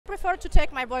prefer to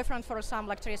take my boyfriend for some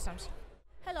like threesomes.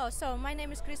 Hello, so my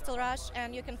name is Kristall Rush,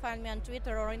 and you can find me on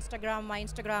Twitter or Instagram. My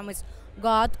Instagram is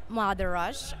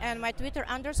godmotherrush, and my Twitter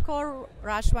 _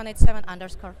 rush187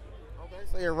 _. Okay,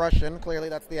 so you're Russian. Clearly,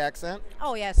 that's the accent.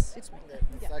 Oh yes, it's me.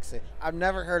 Yeah. Sexy. I've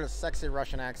never heard a sexy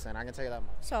Russian accent. I can tell you that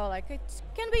much. So like it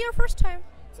can be your first time.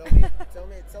 Tell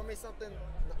me something.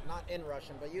 Not in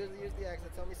Russian, but use the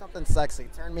accent. Tell me something sexy.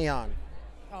 Turn me on.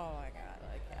 Oh my god,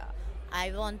 like yeah.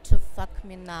 I want to fuck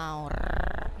me now.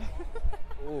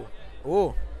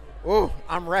 Ooh,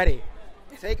 I'm ready.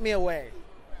 Take me away.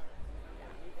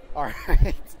 All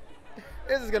right.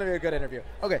 This is going to be a good interview.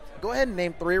 Okay, go ahead and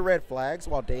name 3 red flags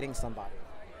while dating somebody.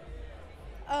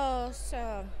 Oh,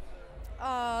 so,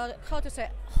 how to say,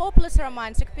 hopeless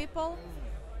romantic people,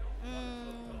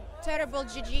 terrible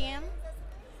GGN.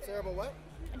 Terrible what?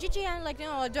 GGN, like,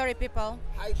 dirty people.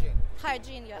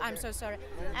 Hygiene, yeah, okay. I'm so sorry.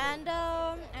 And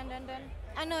then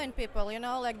annoying people,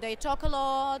 like they talk a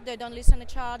lot, they don't listen to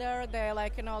each other, they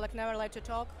like, never like to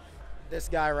talk. This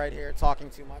guy right here talking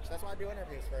too much. That's why I do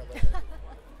interviews for a little bit.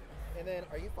 And then,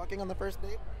 are you fucking on the first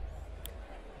date?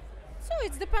 So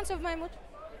it depends on my mood.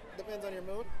 Depends on your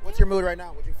mood? What's your mood right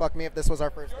now? Would you fuck me if this was our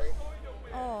first date?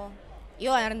 Oh,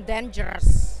 you are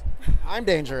dangerous. I'm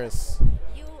dangerous.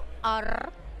 You are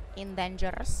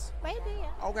dangerous. Maybe,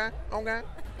 yeah. Okay.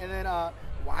 And then,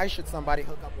 why should somebody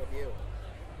hook up with you?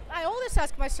 I always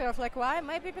ask myself, like, why?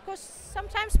 Maybe because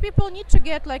sometimes people need to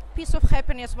get, like, piece of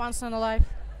happiness once in a life.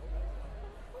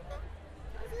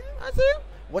 I see.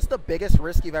 What's the biggest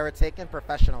risk you've ever taken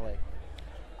professionally?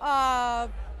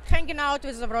 Hanging out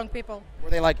with the wrong people. Were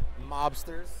they like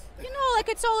mobsters? Like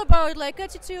it's all about like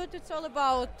attitude. It's all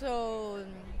about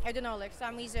I don't know, like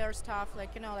some easier stuff.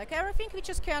 Like like everything which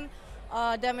just can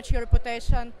damage your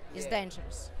reputation is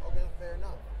dangerous. Okay, fair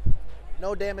enough.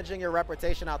 No damaging your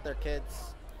reputation out there,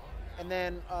 kids. And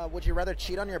then, would you rather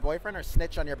cheat on your boyfriend or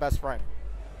snitch on your best friend?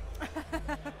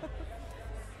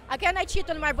 Can I cheat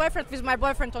on my boyfriend with my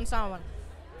boyfriend on someone?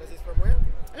 Because he's from where?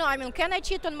 No, I mean, can I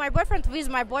cheat on my boyfriend with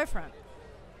my boyfriend?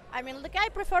 I mean, like, I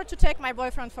prefer to take my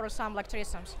boyfriend for some, like,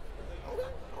 threesomes. Okay.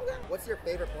 What's your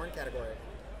favorite porn category?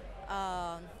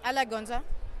 I like Gonza.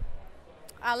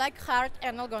 I like hard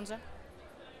anal Gonza.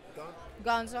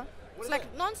 Gonza. It's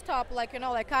like non-stop, like,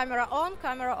 like camera on,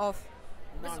 camera off.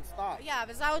 Non-stop? Yeah,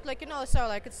 without, like, so,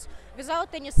 like, it's without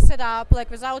any setup, like,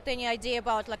 without any idea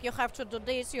about, like, you have to do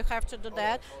this, you have to do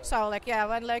that. So, like, yeah,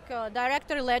 when, like,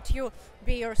 director let you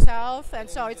be yourself, and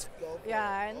so it's,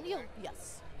 yeah, and you,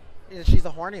 yes. She's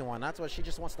the horny one. That's what she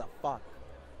just wants to fuck.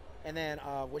 And then,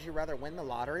 would you rather win the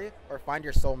lottery or find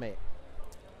your soulmate?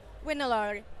 Win the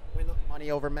lottery. Win the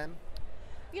money over men?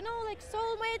 Like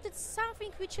soulmate, it's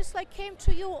something which is like came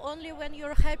to you only when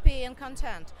you're happy and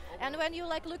content. Okay. And when you're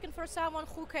like looking for someone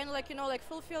who can like, like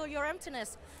fulfill your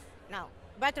emptiness. No,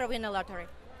 better win a lottery.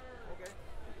 Okay.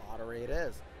 Lottery it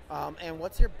is. And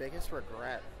what's your biggest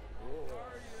regret?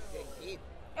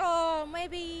 Oh,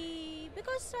 maybe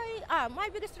because my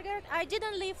biggest regret, I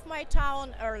didn't leave my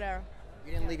town earlier.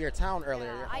 You didn't leave your town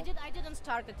earlier? Yeah, I didn't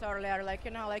start it earlier. Like,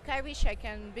 like I wish I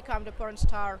can become the porn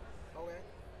star. Okay.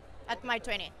 At my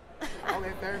 20.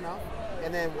 Okay, fair enough.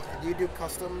 And then, do you do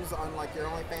customs on like your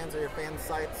OnlyFans or your fan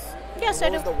sites? Yes, I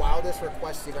do. What was the wildest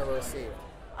request you've ever received?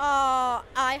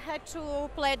 I had to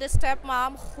play the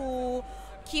stepmom who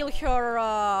killed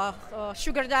her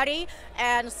sugar daddy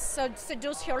and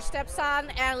seduce her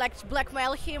stepson and like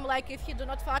blackmail him. Like, if he do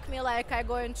not fuck me, like I'm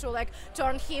going to like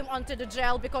turn him onto the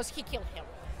jail because he killed him.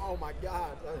 Oh my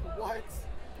God! What?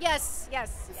 Yes.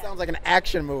 It sounds like an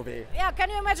action movie. Yeah,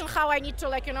 can you imagine how I need to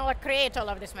like create all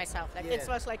of this myself? Like it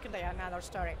was like another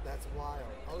story. That's wild.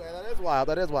 Okay, that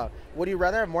is wild. Would you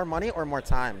rather have more money or more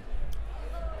time?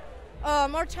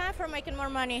 More time for making more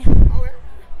money. Okay.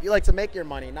 You like to make your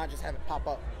money, not just have it pop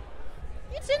up.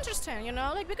 It's interesting,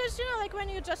 like because like when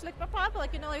you just like pop up,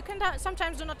 like you can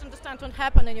sometimes do not understand what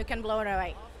happened and you can blow it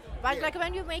away. But like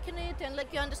when you're making it and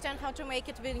like you understand how to make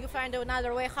it, when you find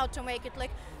another way how to make it,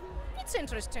 like. It's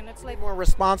interesting. It's like more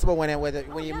responsible when you make it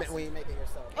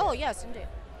yourself. Oh yes, indeed.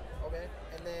 Okay,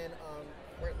 and then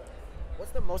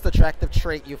what's the most attractive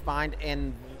trait you find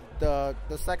in the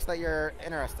sex that you're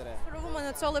interested in? For a woman,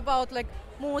 it's all about like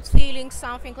mood, feelings,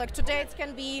 something. Like today it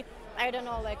can be, I don't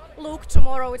know, like look.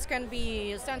 Tomorrow it can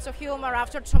be a sense of humor.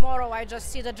 After tomorrow, I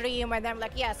just see the dream, and I'm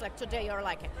like, yes, like today you're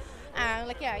like it. And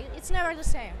like yeah, it's never the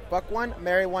same. Fuck one,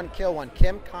 marry one, kill one.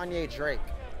 Kim, Kanye, Drake.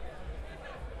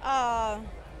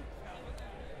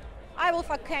 I will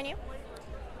fuck Kanye.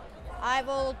 I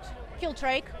will kill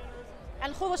Drake.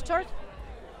 And who was third?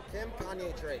 Kim,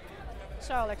 Kanye, Drake.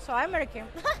 So I marry Kim.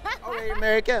 Okay, you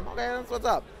marry Kim. Okay, that's what's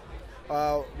up.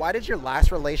 Why did your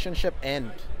last relationship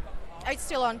end? It's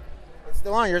still on. It's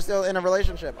still on. You're still in a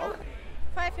relationship. Okay.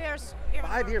 5 years.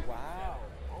 5 years. Wow.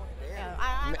 Oh, damn.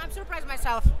 Yeah, I'm surprised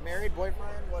myself. Married,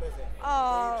 boyfriend? What is it?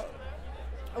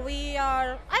 We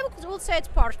are. I would say it's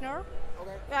partner.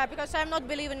 Okay. Yeah, because I don't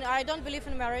believe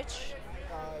in marriage.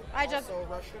 I just.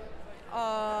 Russian?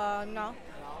 No. No.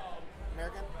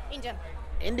 American? Indian.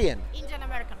 Indian. Indian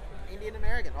American. Indian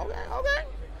American. Okay. Okay.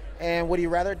 And would you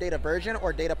rather date a virgin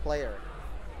or date a player?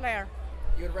 Player.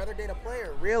 You would rather date a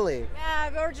player, really? Yeah,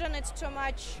 virgin. It's too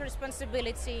much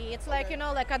responsibility. It's like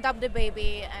like adopt the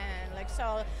baby and like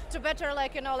so. To better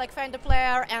like find a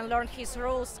player and learn his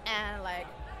rules and like.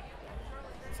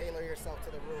 Tailor yourself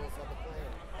to the rules of the player.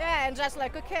 Yeah, and just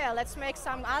like okay, let's make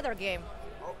some other game.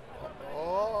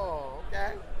 Oh,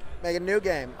 okay. Make a new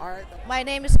game. All right. My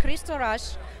name is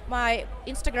Kristall. My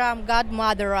Instagram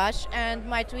Godmother Rush and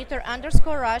my Twitter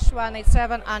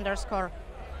 _Rush187 _.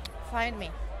 Find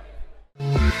me.